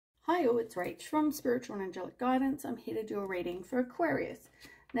Hi all, it's Rach from Spiritual and Angelic Guidance. I'm here to do a reading for Aquarius.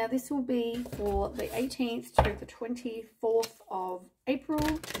 Now this will be for the 18th to the 24th of April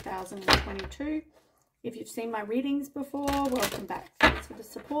 2022. If you've seen my readings before, welcome back. Thanks for the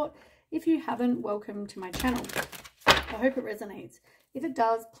support. If you haven't, welcome to my channel. I hope it resonates. If it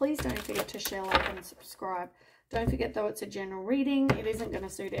does, please don't forget to share, like and subscribe. Don't forget though, it's a general reading. It isn't going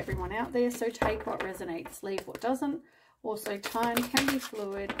to suit everyone out there, so take what resonates, leave what doesn't. Also, time can be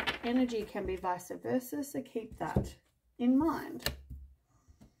fluid, energy can be vice versa, so keep that in mind.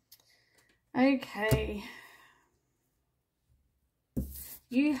 Okay.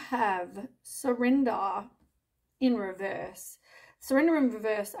 You have surrender in reverse. Surrender in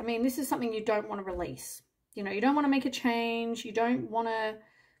reverse, I mean, this is something you don't want to release. You know, you don't want to make a change. You don't want to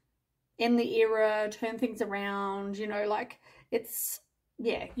end the era, turn things around. You know, like it's,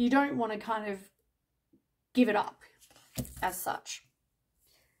 yeah, you don't want to kind of give it up as such.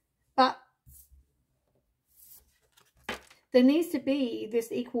 But there needs to be this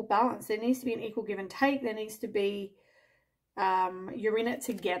equal balance. There needs to be an equal give and take. There needs to be, you're in it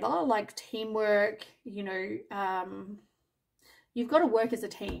together, like teamwork, you know, you've got to work as a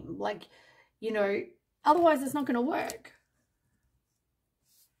team. Like, you know, otherwise it's not going to work.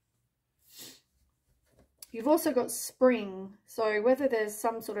 You've also got spring. So whether there's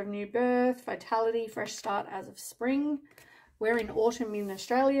some sort of new birth, vitality, fresh start as of spring. We're in autumn in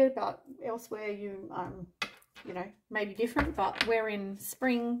Australia, but elsewhere you know, maybe different, but we're in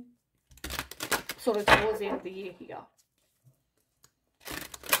spring, sort of towards the end of the year here.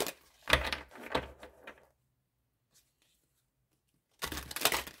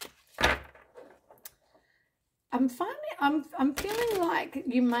 I'm feeling like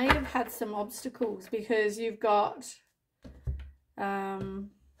you may have had some obstacles because you've got well,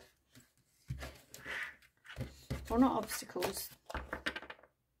 not obstacles,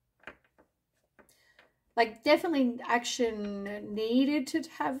 like definitely action needed to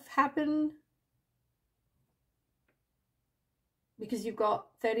have happen, because you've got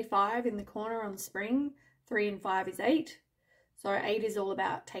 35 in the corner on spring. 3 and 5 is 8, so 8 is all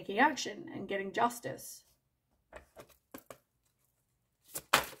about taking action and getting justice.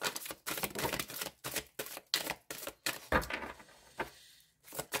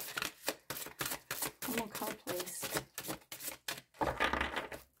 One more card, please.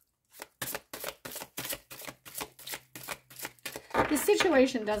 This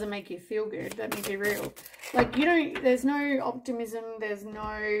situation doesn't make you feel good, let me be real. Like, you don't, there's no optimism, there's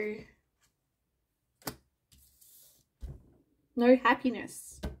no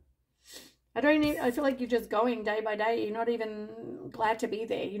happiness. I feel like you're just going day by day. You're not even glad to be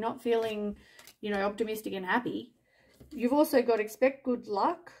there. You're not feeling, you know, optimistic and happy. You've also got expect good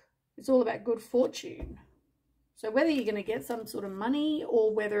luck. It's all about good fortune. So whether you're going to get some sort of money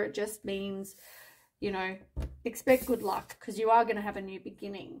or whether it just means, you know, expect good luck, because you are going to have a new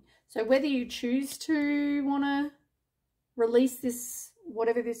beginning. So whether you choose to want to release this,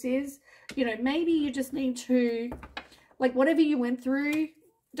 whatever this is, you know, maybe you just need to, like, whatever you went through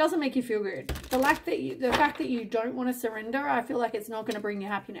doesn't make you feel good. The fact that you don't want to surrender, I feel like it's not going to bring you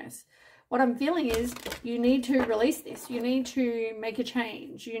happiness. What I'm feeling is you need to release this. You need to make a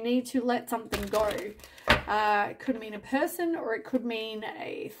change. You need to let something go. It could mean a person, or it could mean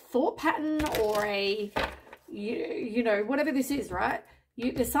a thought pattern, or a, you know, whatever this is, right?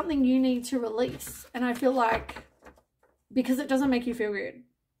 There's something you need to release. And I feel like, because it doesn't make you feel good.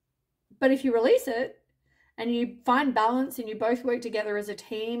 But if you release it and you find balance and you both work together as a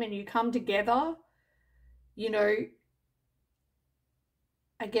team and you come together, you know,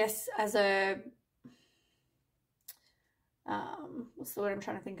 I guess as a, what's the word I'm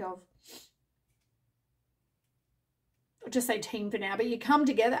trying to think of? I'll just say team for now, but you come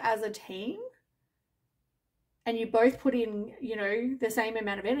together as a team and you both put in, you know, the same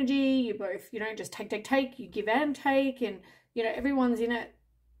amount of energy. You both, you don't just take, you give and take, and, you know, everyone's in it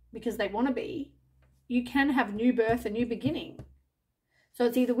because they want to be. You can have new birth, a new beginning. So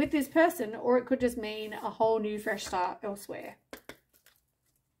it's either with this person, or it could just mean a whole new fresh start elsewhere.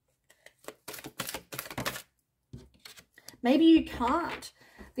 Maybe you can't.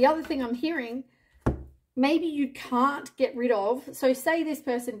 The other thing I'm hearing, maybe you can't get rid of. So say this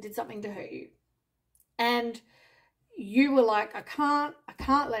person did something to hurt you and you were like, I can't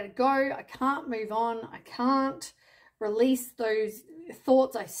let it go. I can't move on. I can't release those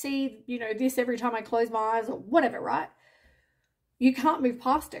thoughts. I see, you know, this every time I close my eyes or whatever, right? You can't move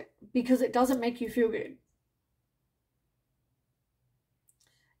past it because it doesn't make you feel good.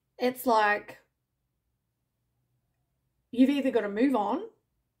 It's like, you've either got to move on,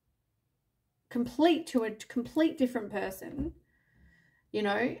 complete to a complete different person, you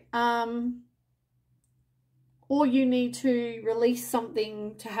know, or you need to release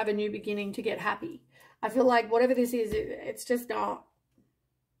something to have a new beginning to get happy. I feel like whatever this is, it's just not,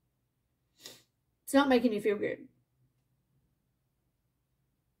 it's not making you feel good.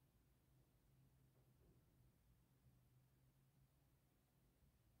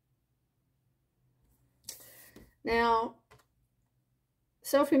 Now,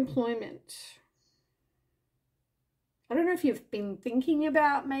 self-employment. I don't know if you've been thinking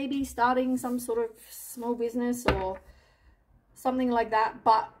about maybe starting some sort of small business or something like that,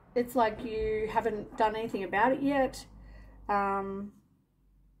 but it's like you haven't done anything about it yet.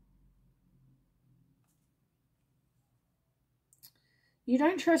 You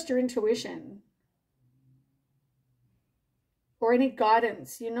don't trust your intuition or any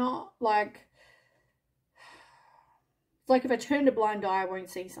guidance. You're not like, it's like if I turned a blind eye, I won't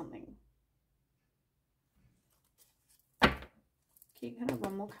see something. Okay, can I have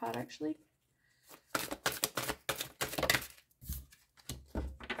one more card actually?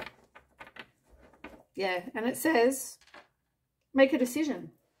 Yeah, and it says, make a decision.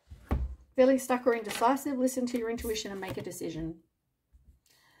 Feeling stuck or indecisive, listen to your intuition and make a decision.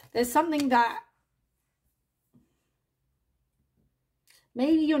 There's something that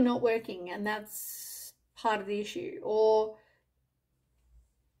maybe you're not working and that's part of the issue, or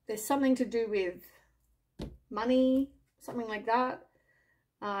there's something to do with money, something like that.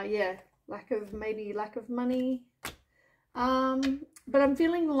 Yeah, lack of money. But I'm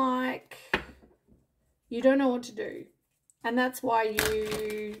feeling like you don't know what to do, and that's why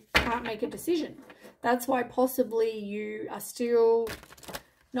you can't make a decision. That's why possibly you are still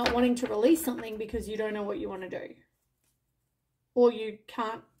not wanting to release something because you don't know what you want to do, or you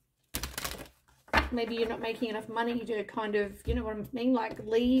can't, maybe you're not making enough money to kind of, you know what I mean, like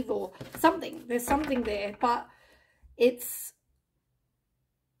leave or something. There's something there, but it's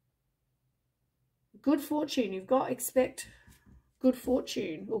good fortune. You've got to expect good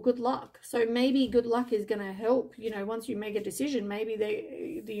fortune or good luck. So maybe good luck is going to help, you know, once you make a decision, maybe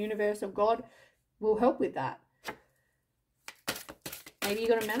the universe or God will help with that. Maybe you're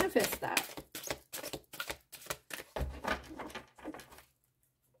going to manifest that.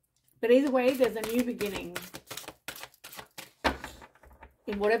 But either way, there's a new beginning.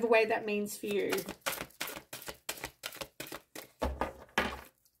 In whatever way that means for you.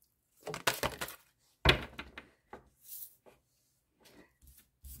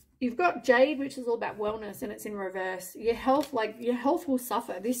 You've got Jade, which is all about wellness, and it's in reverse. Your health, like your health will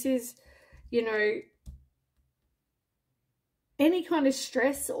suffer. This is, you know, any kind of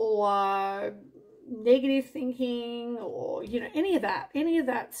stress or negative thinking or, you know, any of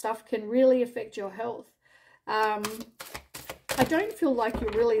that stuff can really affect your health. I don't feel like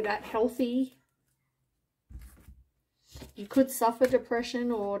you're really that healthy. You could suffer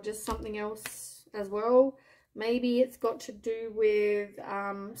depression or just something else as well. Maybe it's got to do with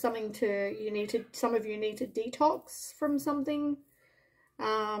something some of you need to detox from something.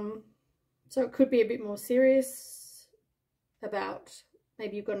 So it could be a bit more serious about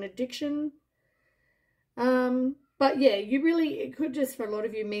maybe you've got an addiction. But yeah, it could just, for a lot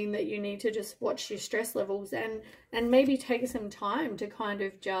of you, mean that you need to just watch your stress levels and maybe take some time to kind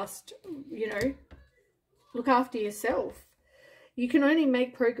of just, you know, look after yourself. You can only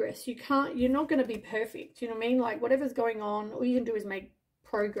make progress. You're not going to be perfect. You know what I mean? Like whatever's going on, all you can do is make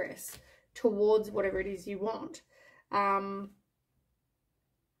progress towards whatever it is you want. But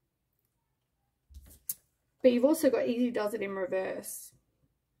you've also got Easy Does It in reverse.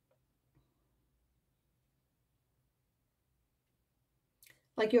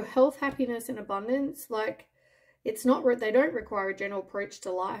 Like your health, happiness, and abundance, like it's not, they don't require a general approach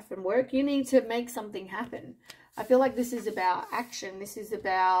to life and work. You need to make something happen. I feel like this is about action. This is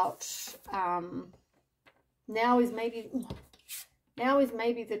about, now is maybe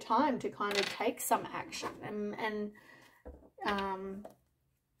the time to kind of take some action and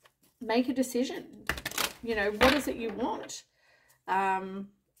make a decision. You know, what is it you want?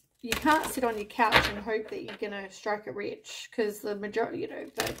 You can't sit on your couch and hope that you're going to strike it rich, because the majority, you know,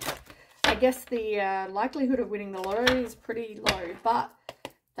 I guess the likelihood of winning the lottery is pretty low, but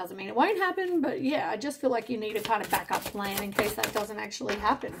doesn't mean it won't happen. But yeah, I just feel like you need a kind of backup plan in case that doesn't actually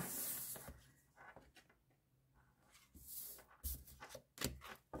happen.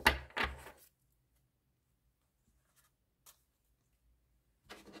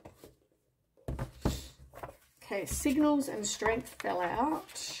 Okay, signals and strength fell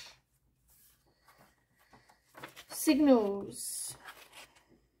out. Signals.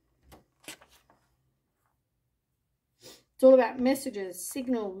 It's all about messages,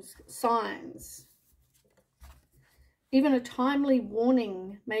 signals, signs. Even a timely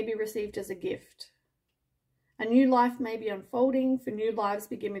warning may be received as a gift. A new life may be unfolding, for new lives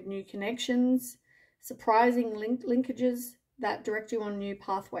begin with new connections, surprising linkages that direct you on new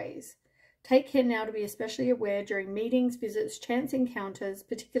pathways. Take care now to be especially aware during meetings, visits, chance encounters,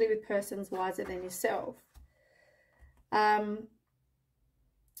 particularly with persons wiser than yourself.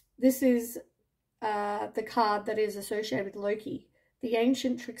 This is the card that is associated with Loki, the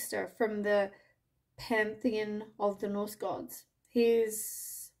ancient trickster from the pantheon of the Norse gods.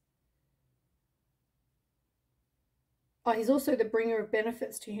 He's also the bringer of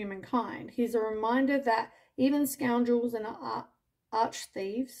benefits to humankind. He's a reminder that even scoundrels and arch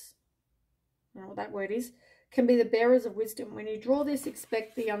thieves, I don't know what that word is, can be the bearers of wisdom. When you draw this,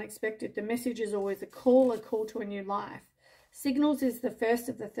 expect the unexpected. The message is always a call to a new life. Signals is the first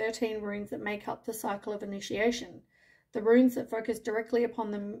of the 13 runes that make up the cycle of initiation. The runes that focus directly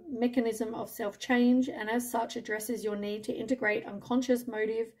upon the mechanism of self-change, and as such addresses your need to integrate unconscious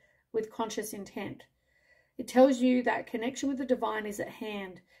motive with conscious intent. It tells you that connection with the divine is at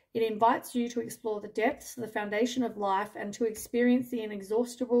hand. It invites you to explore the depths, the foundation of life, and to experience the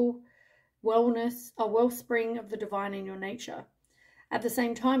inexhaustible wellspring of the divine in your nature. At the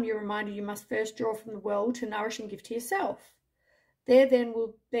same time, you're reminded you must first draw from the well to nourish and give to yourself. Then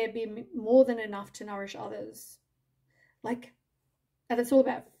will there be more than enough to nourish others. And it's all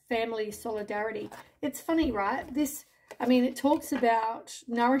about family solidarity. It's funny, right? It talks about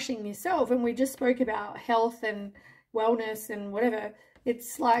nourishing yourself, and we just spoke about health and wellness and whatever.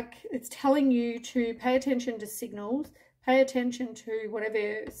 It's like it's telling you to pay attention to signals, pay attention to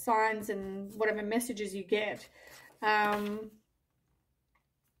whatever signs and whatever messages you get.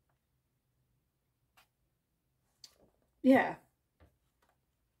 Yeah.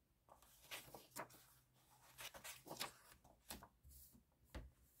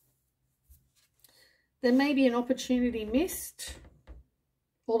 There may be an opportunity missed,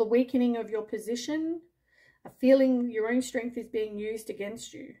 or the weakening of your position, a feeling your own strength is being used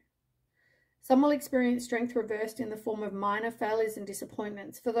against you. Some will experience strength reversed in the form of minor failures and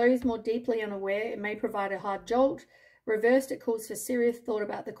disappointments. For those more deeply unaware, it may provide a hard jolt. Reversed, it calls for serious thought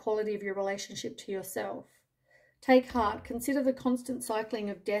about the quality of your relationship to yourself. Take heart. Consider the constant cycling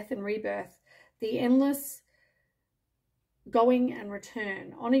of death and rebirth, the endless going and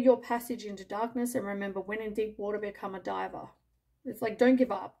return. Honor your passage into darkness, and remember, when in deep water, become a diver. It's like, don't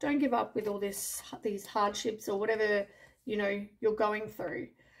give up. Don't give up with all these hardships or whatever, you're going through.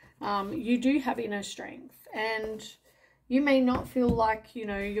 You do have inner strength, and you may not feel like,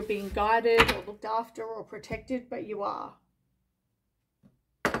 you're being guided or looked after or protected, but you are.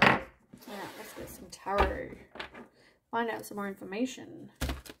 All right, let's get some tarot. Find out some more information.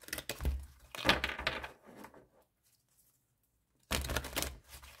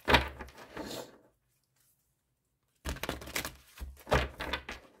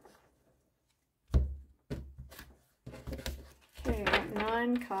 Okay,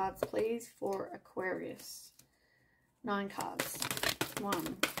 9 cards, please, for Aquarius. 9 cards.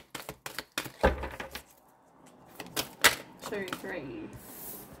 1, 2, 3.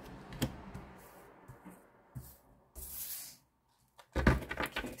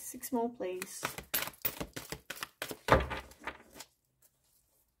 Okay, 6 more, please.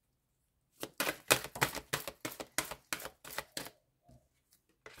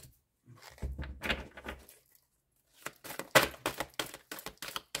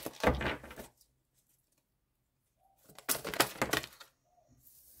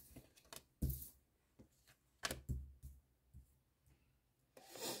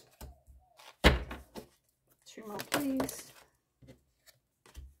 Two more, please.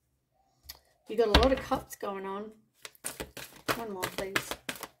 You got a lot of cups going on. 1 more, please.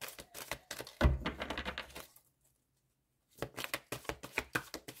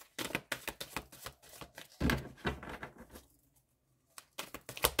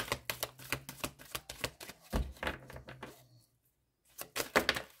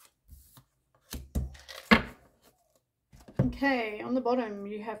 Okay, on the bottom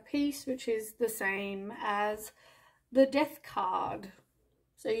you have peace, which is the same as the death card.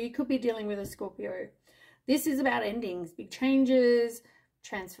 So you could be dealing with a Scorpio. This is about endings, big changes,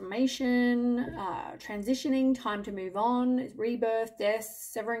 transformation, transitioning, time to move on, rebirth, death,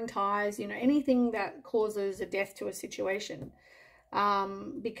 severing ties, anything that causes a death to a situation.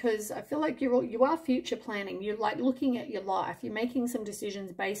 Because I feel like you are future planning. You're like looking at your life. You're making some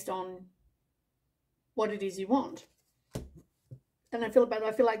decisions based on what it is you want. And I feel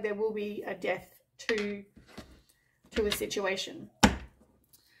like there will be a death to a situation.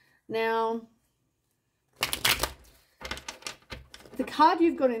 Now, the card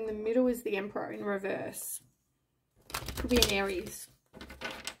you've got in the middle is the Emperor in reverse. Could be an Aries.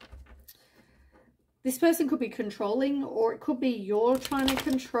 This person could be controlling, or it could be you're trying to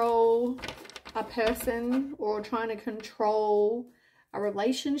control a person, or trying to control a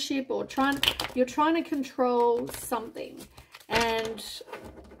relationship, or you're trying to control something. And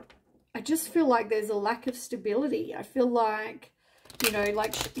I just feel like there's a lack of stability. I feel like,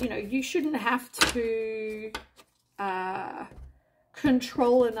 you shouldn't have to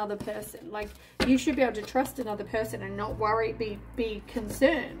control another person. Like, you should be able to trust another person and not worry, be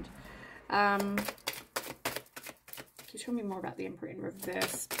concerned. Can you tell me more about the Emperor in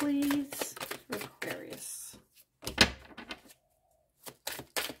reverse, please? Aquarius.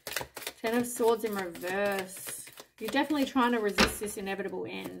 Ten of Swords in reverse. You're definitely trying to resist this inevitable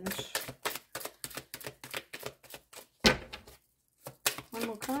end. One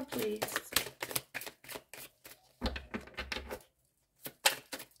more card, please.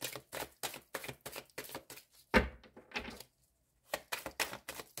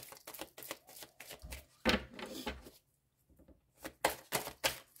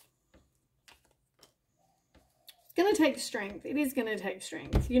 Going to take strength. It is going to take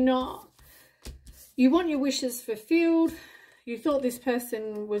strength. You want your wishes fulfilled. You thought this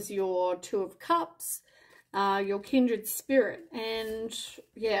person was your Two of Cups, your kindred spirit. And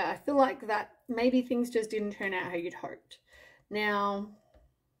yeah, I feel like that maybe things just didn't turn out how you'd hoped. Now,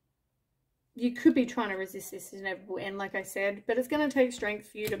 you could be trying to resist this inevitable end, like I said, but it's going to take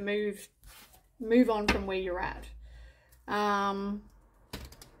strength for you to move on from where you're at.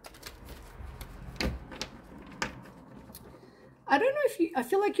 I don't know if I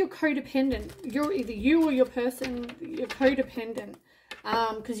feel like you're codependent. You're either you or your person, you're codependent.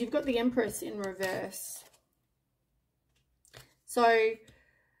 Because you've got the Empress in reverse. So,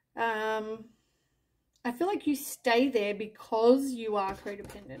 I feel like you stay there because you are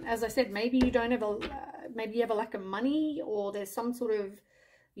codependent. As I said, maybe you don't have maybe you have a lack of money, or there's some sort of,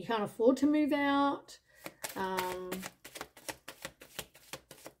 you can't afford to move out.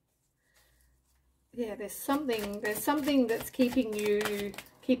 Yeah, there's something that's keeping you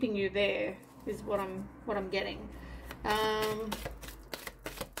there, is what I'm getting.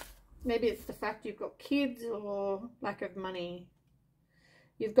 Maybe it's the fact you've got kids, or lack of money.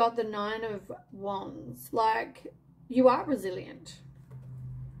 You've got the Nine of Wands. Like, you are resilient.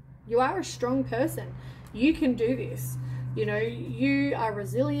 You are a strong person. You can do this. You are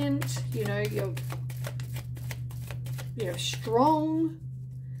resilient. You're strong.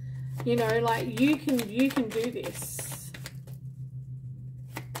 Like, you can do this.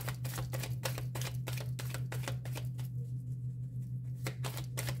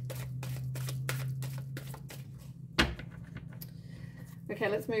 Okay,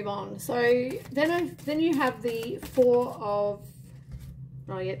 let's move on. So then you have the Four of,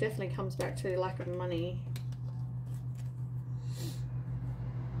 oh yeah, it definitely comes back to the lack of money.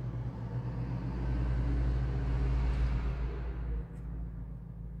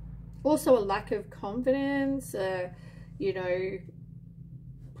 Also a lack of confidence, yeah,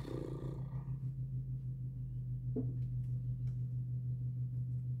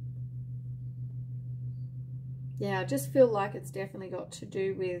 I just feel like it's definitely got to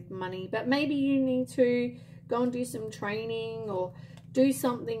do with money. But maybe you need to go and do some training, or do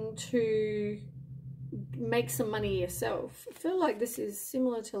something to make some money yourself. I feel like this is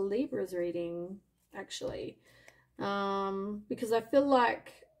similar to Libra's reading, actually. Because I feel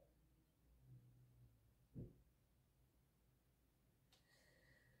like,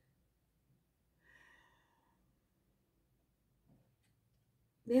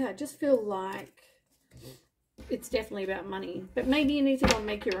 yeah, I just feel like it's definitely about money. But maybe you need to go and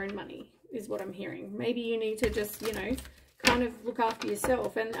make your own money, is what I'm hearing. Maybe you need to just, kind of look after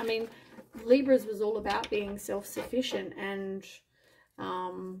yourself. And I mean, Libra's was all about being self-sufficient and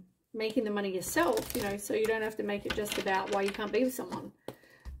making the money yourself, so you don't have to make it just about why you can't be with someone.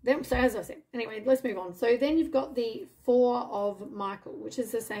 Then, so as I said, anyway, let's move on. So then you've got the Four of Michael, which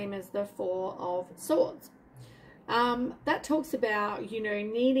is the same as the Four of Swords. That talks about,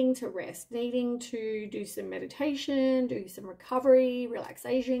 needing to rest, needing to do some meditation, do some recovery,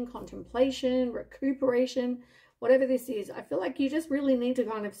 relaxation, contemplation, recuperation, whatever this is. I feel like you just really need to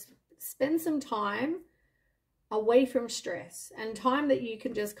kind of spend some time away from stress, and time that you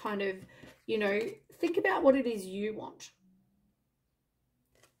can just kind of, think about what it is you want.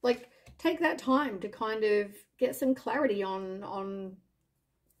 Like, take that time to kind of get some clarity on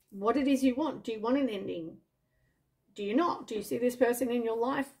what it is you want. Do you want an ending? Do you not? Do you see this person in your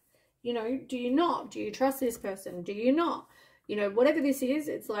life? Do you not? Do you trust this person? Do you not? Whatever this is,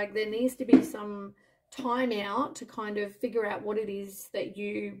 it's like there needs to be some time out to kind of figure out what it is that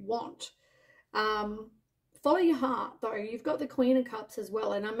you want. follow your heart, though. You've got the Queen of Cups as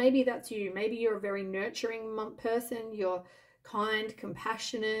well, and maybe that's you. Maybe you're a very nurturing person. You're kind,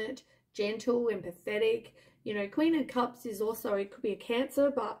 compassionate, gentle, empathetic. You know, Queen of Cups is also, it could be a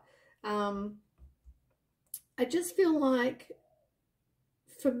Cancer, but I just feel like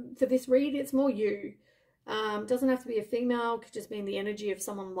for this read, it's more you. Doesn't have to be a female, could just mean the energy of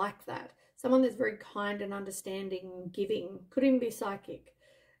someone like that. Someone that's very kind and understanding, giving, could even be psychic.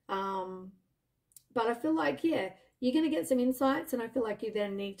 But I feel like, yeah, you're going to get some insights, and I feel like you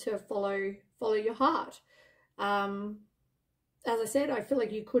then need to follow your heart. As I said, I feel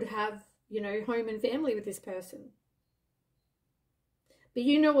like you could have, you know, home and family with this person. But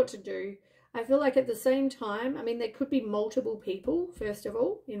you know what to do. I feel like at the same time, I mean, there could be multiple people, first of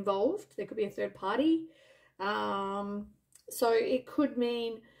all, involved. There could be a third party. So it could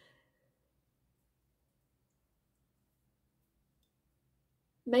mean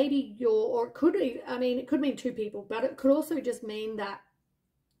maybe or it could, I mean, it could mean two people, but it could also just mean that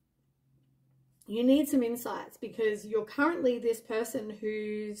you need some insights, because you're currently this person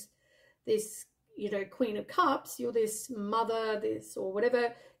who's this, you know, Queen of Cups. You're this mother, this or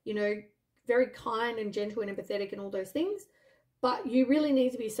whatever, you know, very kind and gentle and empathetic and all those things, but you really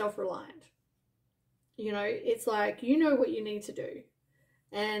need to be self-reliant. You know, it's like, you know what you need to do.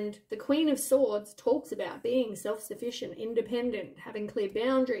 And the Queen of Swords talks about being self-sufficient, independent, having clear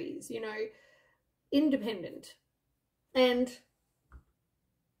boundaries, you know, independent. And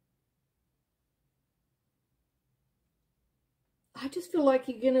I just feel like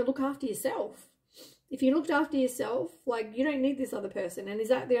you're going to look after yourself. If you looked after yourself, like, you don't need this other person. And is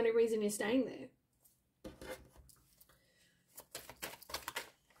that the only reason you're staying there?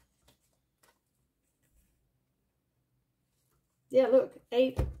 Yeah, look,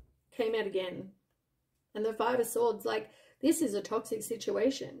 8 came out again. And the 5 of Swords, like, this is a toxic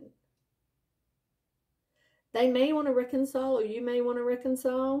situation. They may want to reconcile, or you may want to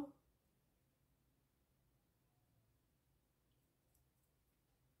reconcile.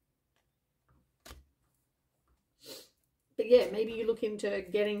 But yeah, maybe you look into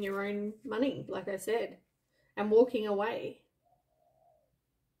getting your own money, like I said, and walking away.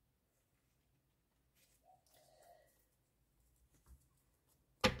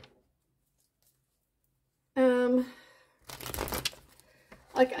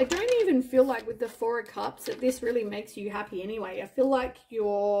 Like, I don't even feel like with the 4 of Cups that this really makes you happy anyway. I feel like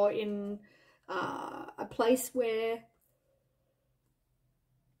you're in a place where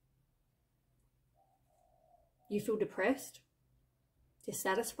you feel depressed,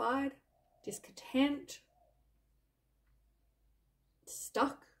 dissatisfied, discontent,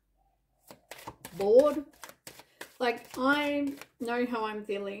 stuck, bored. Like, I know how I'm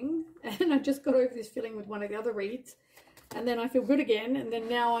feeling, and I just got over this feeling with one of the other reads, and then I feel good again, and then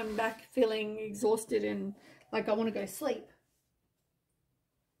now I'm back feeling exhausted and like I want to go sleep.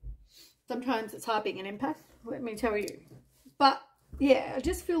 Sometimes it's hard being an empath, let me tell you. But yeah, I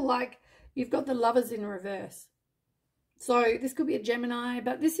just feel like you've got the Lovers in reverse. So this could be a Gemini,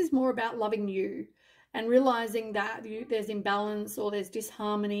 but this is more about loving you and realizing that there's imbalance, or there's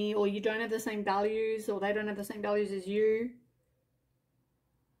disharmony, or you don't have the same values, or they don't have the same values as you.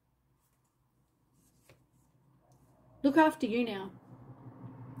 Look after you now.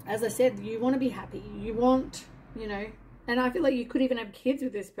 As I said, you want to be happy. You want, you know, and I feel like you could even have kids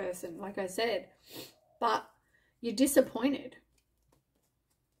with this person, like I said, but you're disappointed.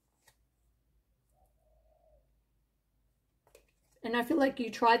 And I feel like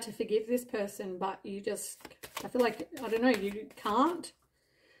you tried to forgive this person, but you just, I feel like, I don't know, you can't.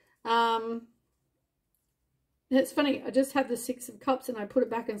 It's funny, I just had the 6 of Cups and I put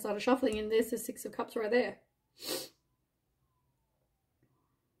it back and started shuffling, and there's the 6 of Cups right there.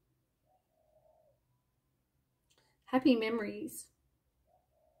 Happy memories.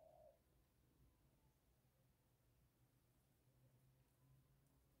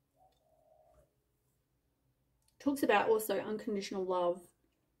 Talks about also unconditional love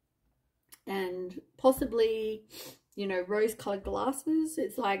and possibly, you know, rose-colored glasses.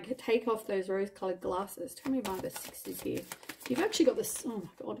 It's like, take off those rose-colored glasses. Tell me why the 6 is here. You've actually got this, oh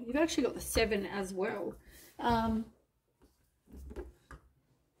my God, you've actually got the 7 as well.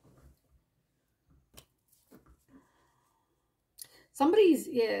 Somebody's,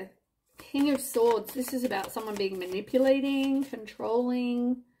 yeah, King of Swords. This is about someone being manipulating,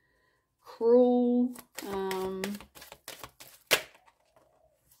 controlling, cruel.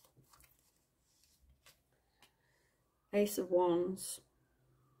 Ace of Wands.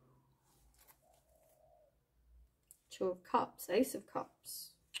 2 of Cups. Ace of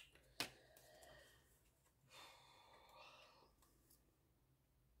Cups.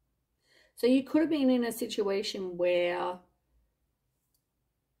 So you could have been in a situation where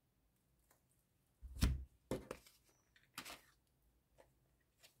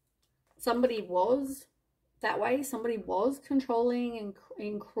somebody was that way. Somebody was controlling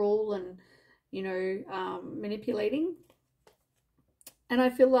and cruel and, you know, manipulating. And I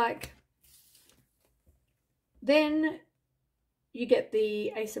feel like then you get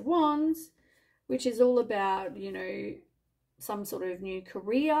the Ace of Wands, which is all about, you know, some sort of new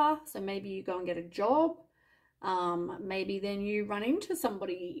career. So maybe you go and get a job. Maybe then you run into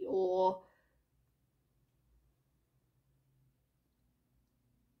somebody, or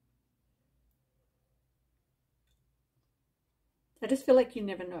I just feel like you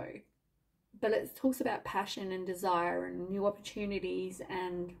never know. But it talks about passion and desire and new opportunities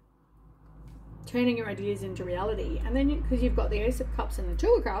and turning your ideas into reality. And then because you've got the Ace of Cups and the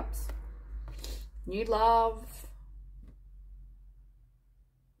Two of Cups, new love,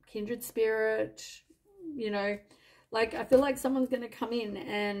 kindred spirit, you know, like I feel like someone's going to come in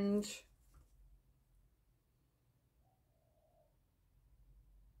and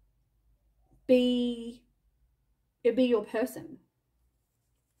be your person.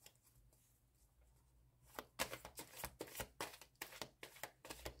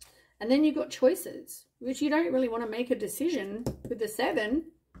 And then you've got choices, which you don't really want to make a decision with the 7.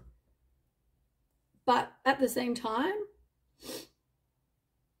 But at the same time,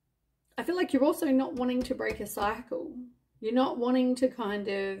 I feel like you're also not wanting to break a cycle. You're not wanting to kind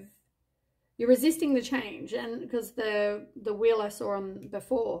of, you're resisting the change. And because the wheel I saw on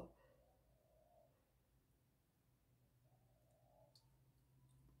before,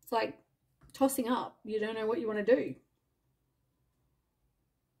 it's like tossing up. You don't know what you want to do.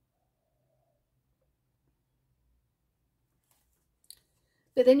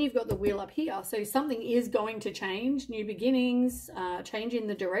 But then you've got the wheel up here. So something is going to change, new beginnings, change in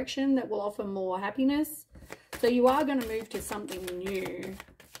the direction that will offer more happiness. So you are going to move to something new.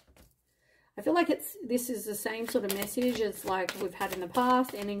 I feel like this is the same sort of message as like we've had in the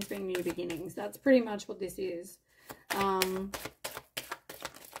past, endings being new beginnings. That's pretty much what this is. 5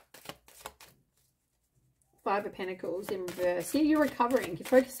 of Pentacles in reverse. Yeah, you're recovering. You're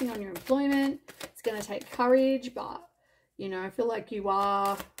focusing on your employment. It's going to take courage, but you know, I feel like you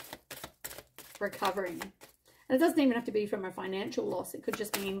are recovering. And it doesn't even have to be from a financial loss. It could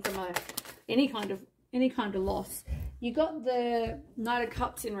just mean from any kind of loss. You got the Knight of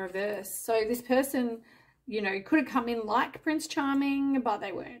Cups in reverse. So this person, you know, could have come in like Prince Charming, but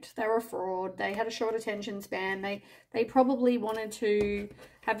they weren't. They were a fraud. They had a short attention span. They probably wanted to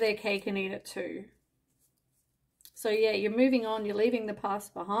have their cake and eat it too. So yeah, you're moving on. You're leaving the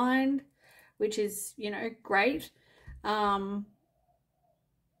past behind, which is, you know, great.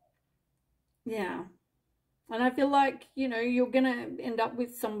 Yeah, and I feel like, you know, you're gonna end up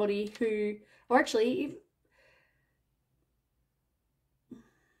with somebody who, or actually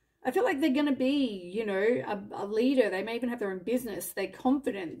I feel like they're gonna be, you know, a leader. They may even have their own business. They're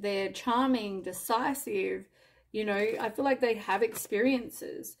confident, they're charming, decisive, you know. I feel like they have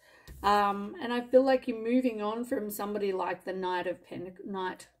experiences, and I feel like you're moving on from somebody like the Knight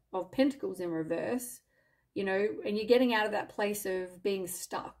of Pentacles in reverse. You know, and you're getting out of that place of being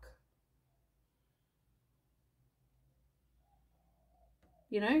stuck.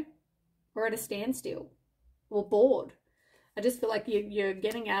 You know, or at a standstill or bored. I just feel like you're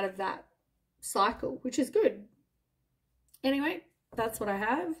getting out of that cycle, which is good. Anyway, that's what I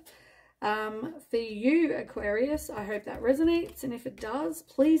have. For you, Aquarius, I hope that resonates. And if it does,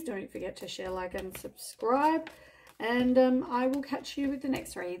 please don't forget to share, like, and subscribe. And I will catch you with the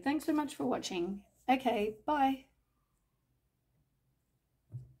next read. Thanks so much for watching. Okay, bye.